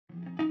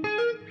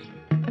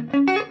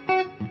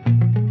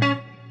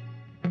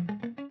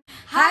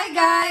Hi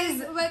guys,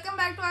 welcome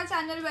back to our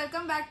channel.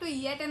 Welcome back to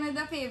yet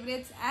another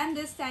favorites, and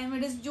this time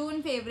it is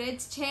June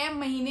favorites. 6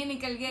 महीने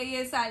निकल गए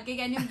ये साल के.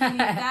 Can you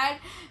believe that?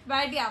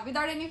 But yeah,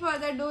 without any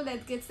further ado,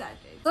 let's get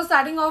started. So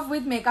starting off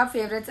with makeup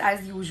favorites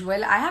as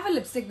usual, I have a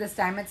lipstick this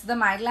time. It's the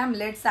My Glam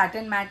Lit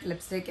Satin Matte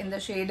Lipstick in the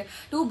shade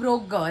Two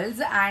Broke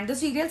Girls, and the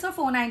retails are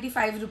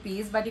 495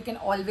 rupees, but you can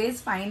always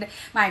find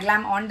My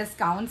Glam on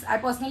discounts. I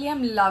personally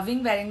am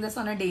loving wearing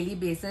this on a daily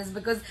basis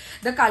because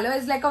the color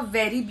is like a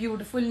very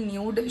beautiful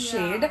nude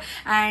shade,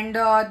 and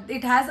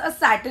it has a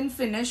satin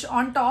finish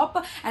on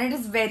top, and it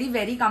is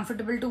very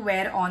comfortable to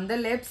wear on the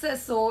lips.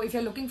 So if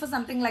you're looking for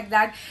something like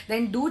that,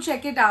 then do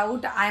check it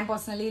out. I am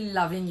personally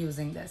loving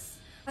using this.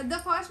 The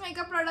first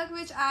makeup product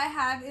which I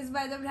have is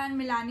by the brand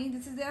Milani.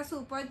 This is their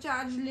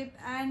supercharged lip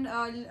and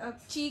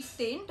cheek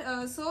tint.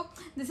 So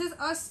this is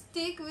a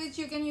stick which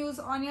you can use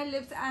on your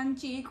lips and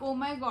cheek. Oh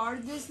my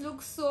god, this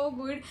looks so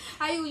good.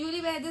 I usually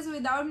wear this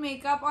without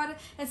makeup, और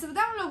ऐसे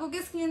पता हम लोगों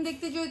की skin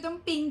देखते जो एकदम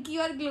पिंकी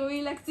और ग्लोई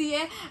लगती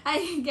है. I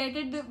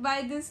get it by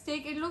this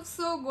stick. It looks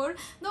so good.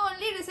 The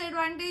only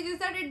disadvantage is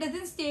that it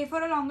doesn't stay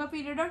for a longer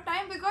period of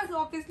time because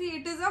obviously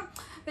it is a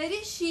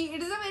very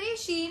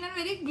sheen and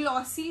very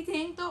glossy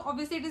thing. So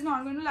obviously it is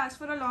not going to last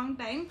for a long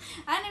time,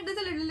 and it is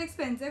a little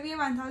expensive. ये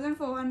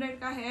 1400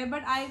 का है,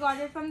 but I got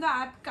it from the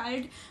app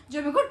Cult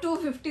जो मेरे को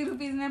 250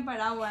 rupees में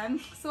पड़ा हुआ है.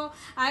 So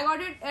I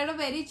got it at a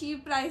very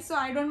cheap price, so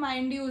I don't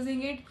mind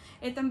using it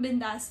एकदम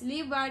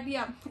बिंदासली. But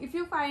yeah, if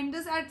you find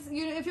this at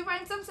if you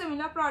find some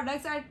similar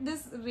products at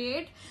this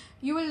rate,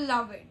 you will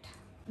love it.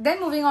 Then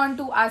moving on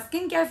to our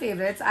skincare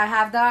favorites, I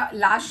have the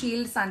La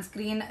Shield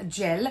Sunscreen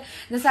Gel.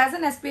 This has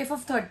an SPF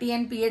of 30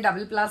 and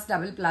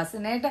PA+++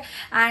 in it,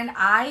 and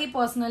I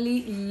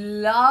personally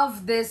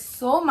love this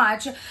so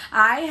much.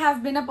 I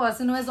have been a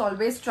person who has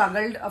always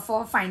struggled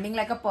for finding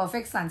like a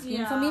perfect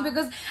sunscreen for me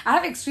because I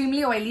have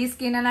extremely oily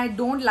skin and I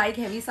don't like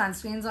heavy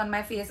sunscreens on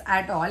my face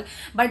at all.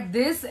 But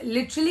this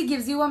literally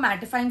gives you a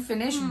mattifying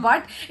finish,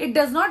 but it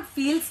does not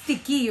feel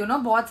sticky. You know,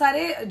 बहुत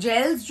सारे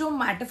gels जो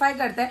mattify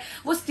करते हैं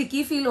वो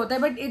sticky feel होता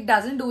है, but it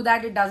doesn't do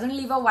that. It doesn't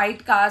leave a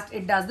white cast.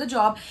 It does the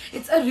job.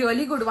 It's a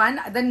really good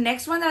one. The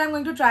next one that I'm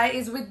going to try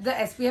is with the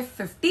SPF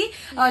 50.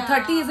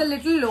 30 is a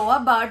little lower,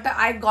 but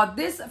I got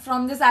this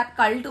from this app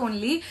Cult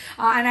only,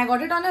 and I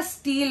got it on a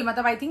steal.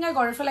 I think I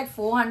got it for like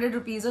 400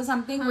 rupees or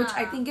something, which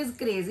I think is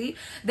crazy.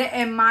 The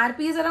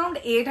MRP is around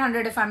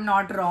 800 if I'm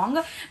not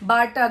wrong,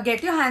 but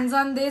get your hands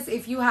on this.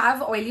 If you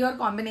have oily or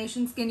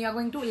combination skin, you're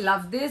going to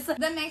love this.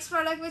 The next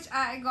product which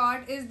I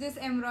got is this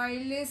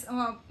Embroilis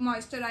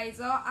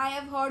moisturizer. I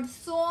have heard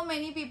so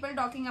many people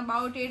talking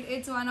about it.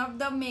 It's one of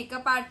the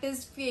makeup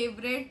artist's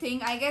favorite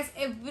thing. I guess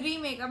every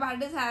makeup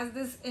artist has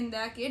this in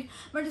their kit,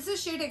 but this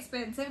is shit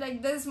expensive.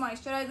 Like this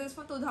moisturizer is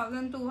for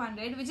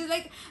 2200, which is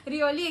like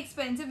really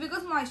expensive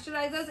because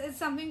moisturizers is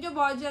something जो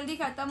बहुत जल्दी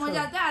खत्म हो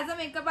जाता है as a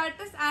makeup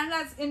artist and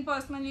as in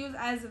personal use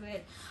as well.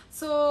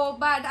 So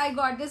but I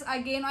got this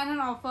again on an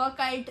offer.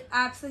 Cult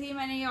app से ही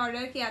मैंने ये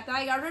order किया था.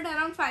 I got it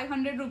around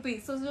 500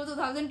 rupees. So जो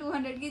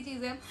 2200 की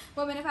चीज़ है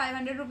वो मैंने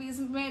 500 rupees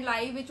में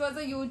लाई, which was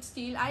a huge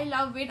steal. I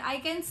love it. I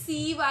can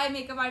see why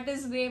makeup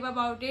artists rave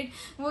about it.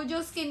 वो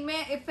जो skin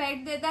में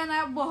effect देता है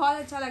ना बहुत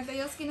अच्छा लगता है.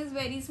 Your skin is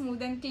very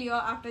smooth and clear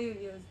after you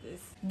use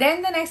this.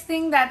 Then the next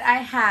thing that I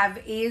have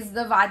is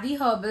the Wadi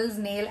Herbals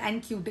Nail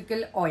and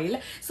Cuticle Oil.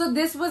 So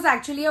this was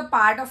actually a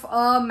part of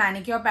a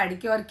manicure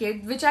pedicure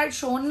kit which I had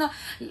shown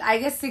I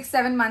guess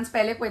 6-7 months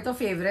पहले कोई तो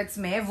favorites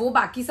में. वो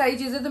बाकी सारी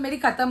चीजें तो मेरी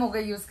खत्म हो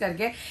गई use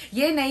करके.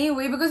 ये नहीं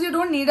हुई because you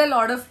don't need a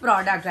lot of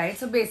product, right?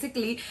 So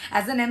basically,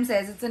 as the name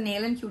says, it's a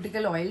nail and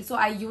cuticle oil. So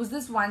I use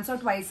this once or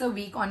twice a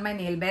week on my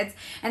nail beds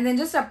and then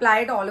just apply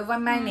it all over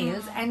my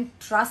nails. And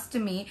trust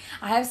me,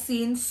 I have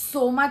seen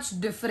so much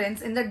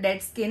difference in the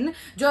dead skin.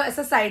 जो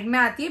ऐसा side में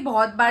आती है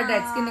बहुत बार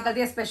dead skin निकलती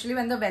है, specially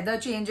when the weather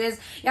changes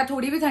या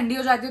थोड़ी भी ठंडी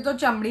हो जाती है तो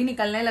चमड़ी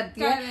निकलने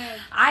लगती है.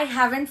 I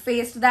haven't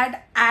faced that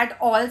at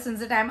all since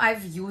the time I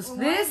have used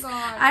this,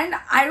 and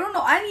I don't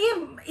know, and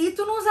ये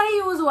इतना सा ही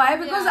यूज हुआ है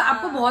बिकॉज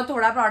आपको बहुत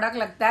थोड़ा प्रोडक्ट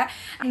लगता है.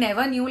 I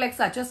never knew like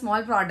such a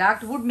small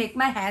product would make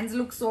my hands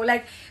look so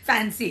like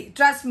fancy.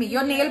 Trust me,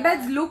 your nail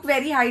beds look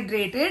very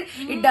hydrated.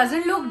 It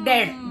doesn't look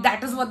dead.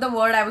 That is what the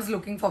word I was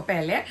looking for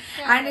पहले.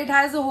 And it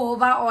has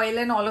jojoba oil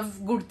and all of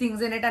good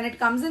things in it, and it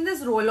comes in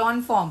this roll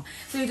on form.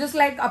 So you just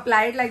like apply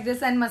it like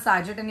this and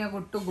massage it and you're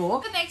good to go.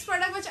 The next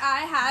product which I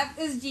have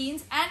is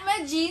jeans, and मैं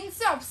jeans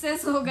से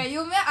obsess हो गई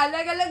हूँ. मैं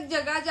अलग अलग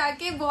जगह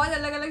जाके बहुत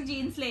अलग अलग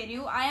jeans ले रही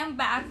हूँ. I am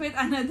back with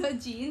another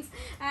jeans,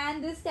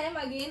 and this time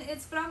again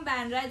it's from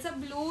Bandra. It's a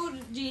blue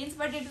jeans,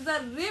 but it is a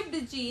ripped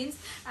jeans,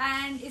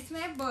 and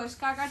इसमें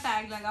Bershka का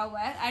tag लगा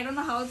हुआ है. I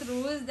don't know how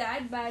true use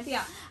that. But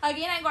yeah,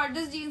 again I got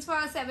this jeans for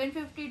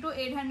 750 to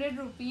 800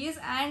 rupees,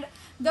 and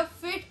the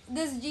fit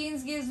this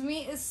jeans gives me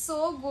is so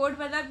good.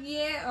 मतलब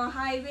ये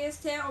high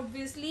waist है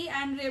obviously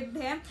and ripped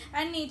है,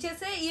 and नीचे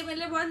से ये मेरे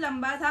लिए बहुत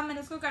लंबा था,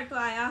 मैंने उसको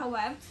कटवाया हुआ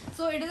है.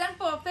 So it is a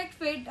perfect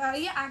fit.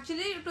 ये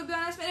actually to be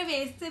honest मेरे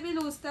वेस्ट से भी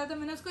लूज था, तो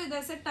मैंने उसको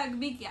इधर से टक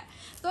भी किया.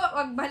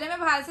 तो भले मैं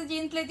बाहर से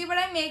जीन्स लेती हूँ,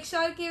 but I make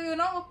sure कि you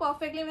know वो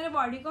perfectly मेरे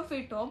बॉडी को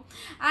फिट हो.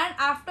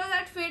 And after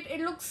that fit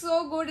it looks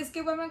so good. इसके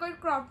ऊपर मैं कोई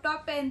क्रॉप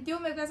टॉप पहनती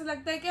हूँ, मेरे को ऐसा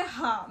लगता है कि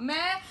हाँ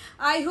मैं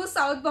आई हूँ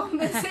साउथ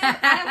बॉम्बे से.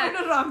 I am going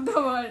to rock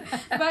the world.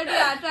 But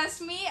yeah,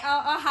 trust me,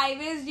 a high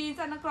waist jeans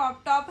and a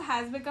crop top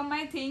has become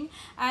my thing.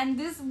 And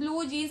this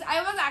blue jeans,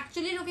 I was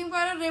actually looking for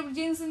a ripped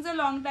jeans since a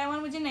long time और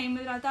मुझे नहीं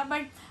मिल रहा था,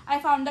 but I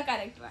found the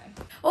correct one.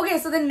 Okay,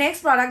 so the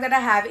next product that I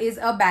have is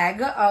a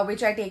bag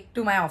which I take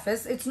to my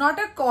office. It's not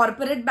a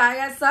corporate bag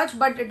as such,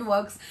 but it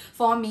works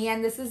for me,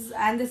 and this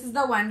is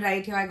the one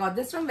right here. I got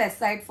this from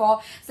Westside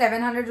for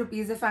 700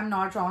 rupees if I'm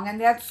not wrong, and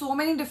there are so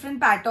many different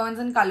patterns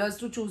and colors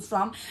to choose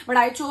from, but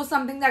I chose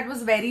something that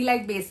was very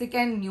like basic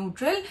and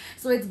neutral.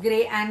 So it's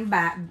grey and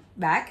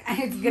back and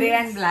it's grey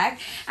and black,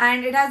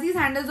 and it has these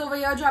handles over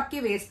here जो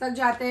आपके waist तक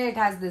जाते हैं. It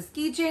has this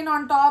keychain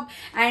on top,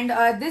 and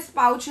this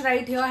pouch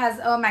right here has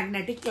a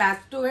magnetic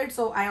clasp to it,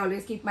 so I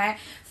always keep my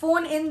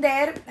phone in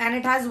there, and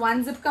it has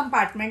one zip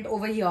compartment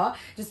over here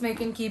just where you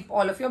can keep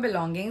all of your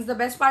belongings. The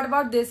best part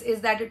about this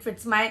is that it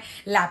fits my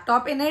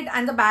laptop in it,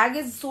 and the bag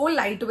is so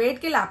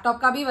lightweight कि laptop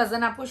का भी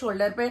वजन आपको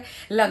shoulder पे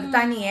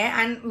लगता नहीं है.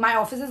 And my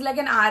office is like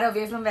an hour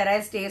away from where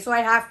I stay, so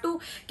I have to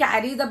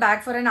carry the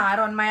bag for an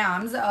hour on my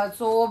arms.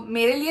 So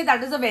मेरे लिए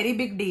that is a very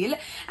big deal,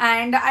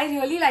 and I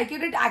really like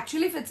it. It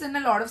actually fits in a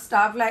lot of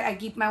stuff. Like I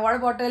keep my water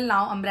bottle,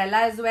 now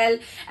umbrella as well,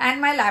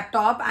 and my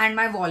laptop and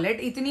my wallet.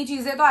 इतनी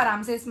चीजें तो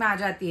आराम से इसमें आ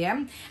जाती है,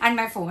 and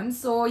my phone.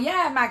 So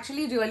yeah, I'm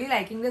actually really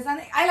liking this,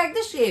 and I like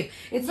the shape.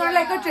 It's not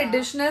like a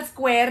traditional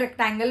square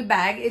rectangle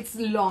bag. It's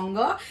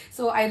longer,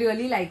 so I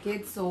really like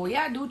it. So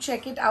yeah, do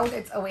check it out.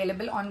 It's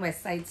available on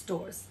Westside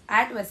stores,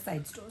 at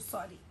Westside stores,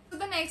 sorry. So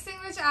the next thing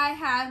which I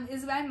have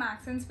is by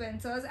Marks and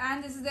Spencer's,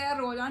 and this is their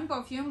roll-on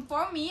perfume.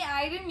 For me,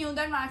 I didn't knew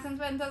that Marks and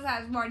Spencer's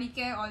has body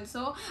care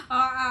also.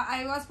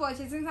 I was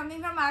purchasing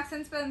something from Marks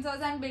and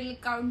Spencer's and bill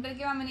counter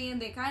के वहाँ मैंने ये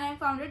देखा, and I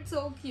found it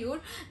so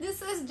cute.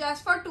 This is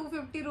just for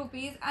 250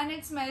 rupees and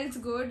it smells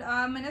good.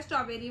 मैंने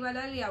strawberry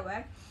वाला लिया हुआ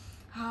है.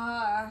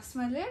 हाँ,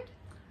 smell it?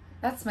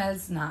 That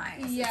smells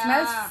nice. Yeah. It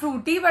smells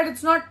fruity, but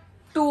it's not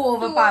too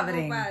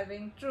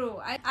overpowering. True.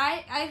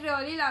 I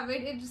really love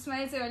it. It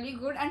smells really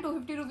good, and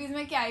 250 rupees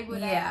में क्या ही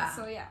बोला है.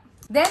 So yeah.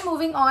 Then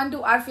moving on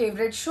to our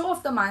favorite show of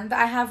the month,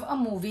 I have a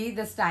movie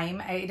this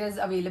time. It is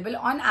available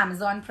on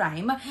Amazon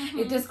Prime.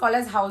 It is called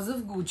as House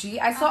of Gucci.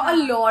 I saw a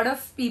lot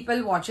of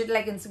people watch it.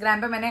 Like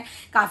Instagram पे मैंने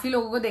काफी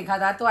लोगों को देखा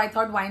था, तो I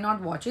thought why not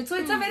watch it. So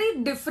it's a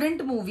very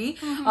different movie.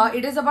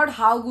 It is about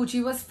how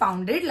Gucci was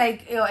founded,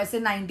 like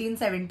ऐसे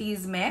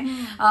 1970s में,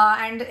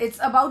 and it's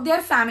about their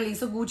family.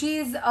 So Gucci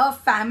is a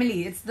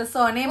family. It's the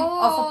surname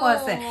of a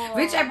person,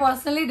 which I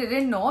personally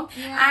didn't know.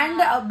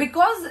 And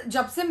because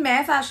जब से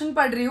मैं fashion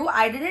पढ़ रही हूँ,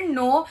 I didn't know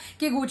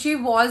कि Gucci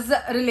was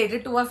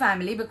related to a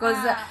family, because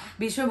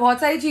बीच में बहुत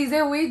सारी चीजें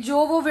हुई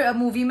जो वो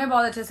मूवी में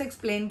बहुत अच्छे से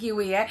explain की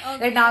हुई है.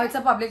 That now it's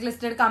a public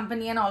listed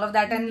company and all of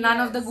that, and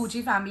none of the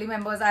Gucci family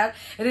members are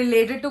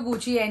related to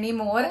Gucci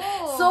anymore.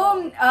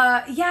 So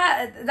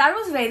yeah, that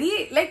was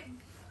very like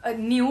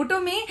new to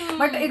me,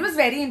 but it was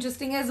very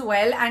interesting as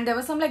well, and there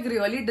were some like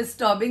really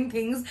disturbing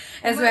things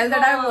as well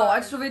that I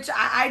watched, which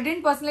I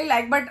didn't personally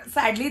like, but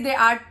sadly they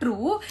are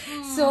true.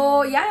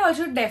 So yeah, you all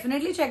should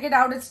definitely check it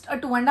out. It's a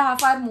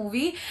 2.5 hour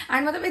movie,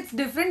 and मतलब it's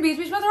different. बीच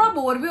बीच में थोड़ा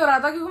bore भी हो रहा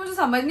था क्योंकि मुझे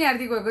समझ नहीं आ रही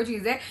थी कोई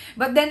चीजें,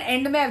 but then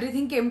end में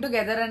everything came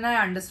together and I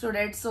understood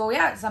it. So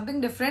yeah,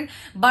 something different,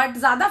 but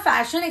ज़्यादा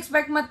fashion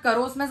expect मत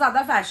करो, उसमें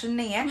ज़्यादा fashion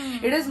नहीं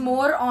है. It is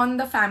more on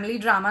the family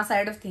drama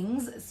side of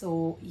things.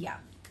 So yeah.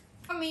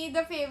 For me,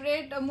 the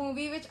favorite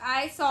movie which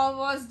I saw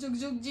was Jug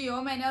Jug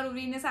Jio. मैंने और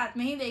उर्वी ने साथ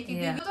में ही देखी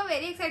थी. So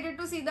very excited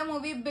to see the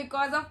movie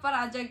because of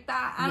Parajakta,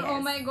 and oh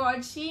my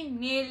god, she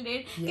nailed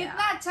it.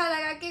 कितना अच्छा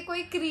लगा कि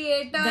कोई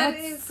creator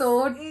is so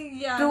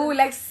true.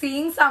 Like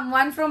seeing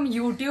someone from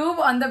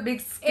YouTube on the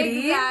big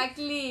screen.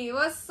 Exactly, it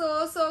was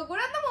so good,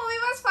 and the movie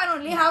was fun.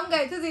 Only हम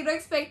गए थे zero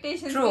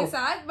expectations के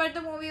साथ, but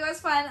the movie was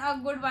fun, a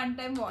good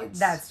one-time watch.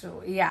 That's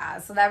true. Yeah,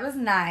 so that was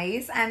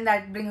nice, and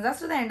that brings us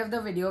to the end of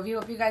the video. We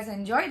hope you guys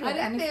enjoyed it.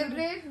 And favorite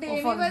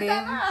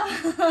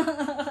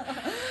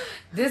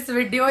This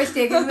video is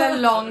taking the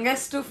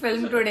longest to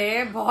film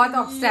today. बहुत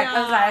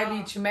obstacles आए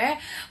बीच में.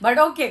 But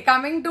okay,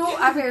 coming to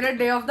our favorite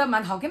day of the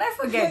month. How can I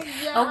forget?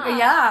 Okay,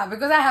 yeah,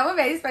 because I have a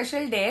very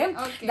special day.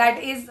 That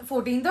is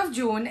 14th of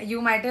June.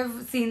 You might have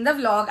seen the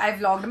vlog. I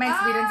vlogged my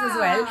experience as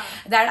well.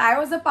 That I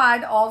was a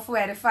part of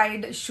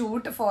verified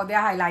shoot for their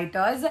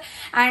highlighters,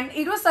 and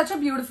it was such a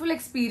beautiful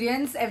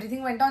experience.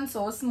 Everything went on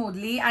so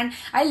smoothly, and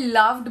I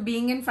loved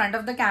being in front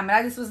of the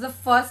camera. This was the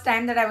first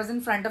time that I was in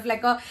front of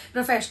like a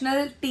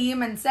professional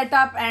team and setup,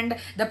 and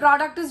the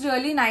product is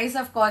really nice.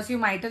 Of course, you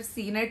might have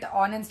seen it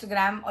on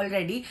Instagram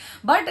already,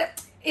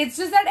 but It's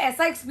just that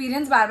ऐसा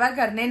experience बार बार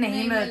करने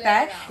नहीं मिलता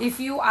है. If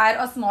you are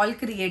a small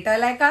creator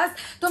like us,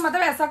 तो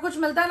मतलब ऐसा कुछ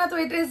मिलता है ना, तो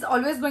it is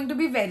always going to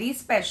be very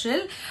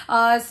special.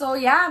 So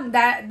yeah,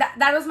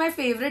 that was my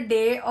favorite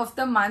day of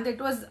the month.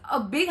 It was a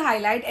big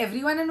highlight.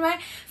 Everyone in my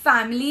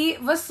family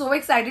was so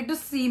excited to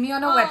see me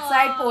on a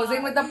website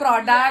posing with the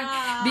product,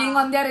 being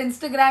on their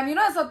Instagram. You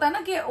know, ऐसा होता है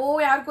ना कि ओ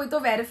यार कोई तो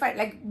verified,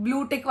 like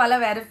blue tick वाला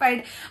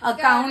verified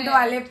account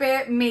वाले पे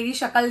मेरी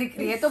शक्ल दिख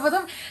रही है. तो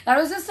मतलब that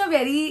was just a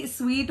very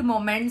sweet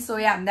moment. So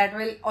yeah, that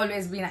will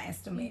always be nice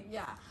to me.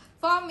 Yeah.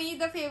 For me,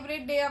 the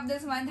favorite day of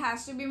this month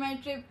has to be my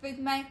trip with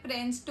my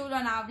friends to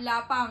Lonavala,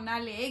 Pavna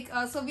Lake.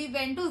 So we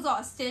went to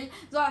XOXO.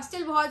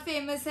 XOXO बहुत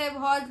famous है,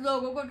 बहुत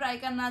लोगों को try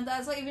करना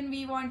था. So even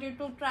we wanted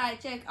to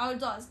check out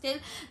XOXO.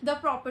 The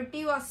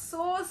property was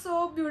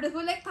so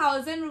beautiful. Like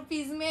 1,000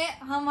 rupees में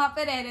हम वहाँ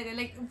पे रह रहे थे.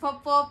 Like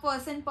per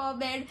person per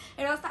bed,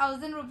 it was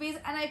 1,000 rupees,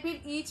 and I feel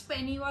each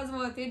penny was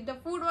worth it. The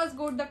food was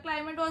good, the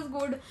climate was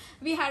good.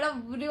 We had a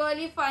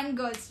really fun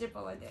girls trip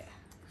over there.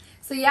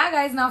 So yeah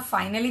guys, now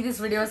finally this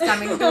video is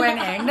coming to an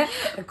end.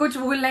 कुछ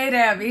भूल नहीं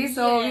रहे अभी.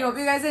 So we hope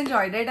you guys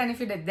enjoyed it, and if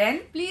you did, then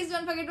please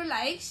don't forget to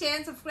like, share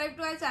and subscribe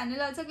to our channel.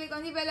 Also click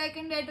on the bell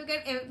icon there to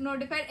get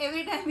notified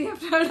every time we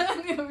upload a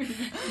new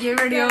video. ये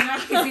video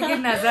में किसी की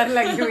नजर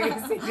लगी हुई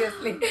है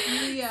seriously.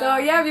 So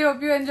yeah, we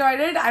hope you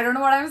enjoyed it. I don't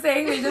know what I'm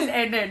saying. We'll just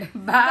end it.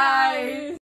 Bye.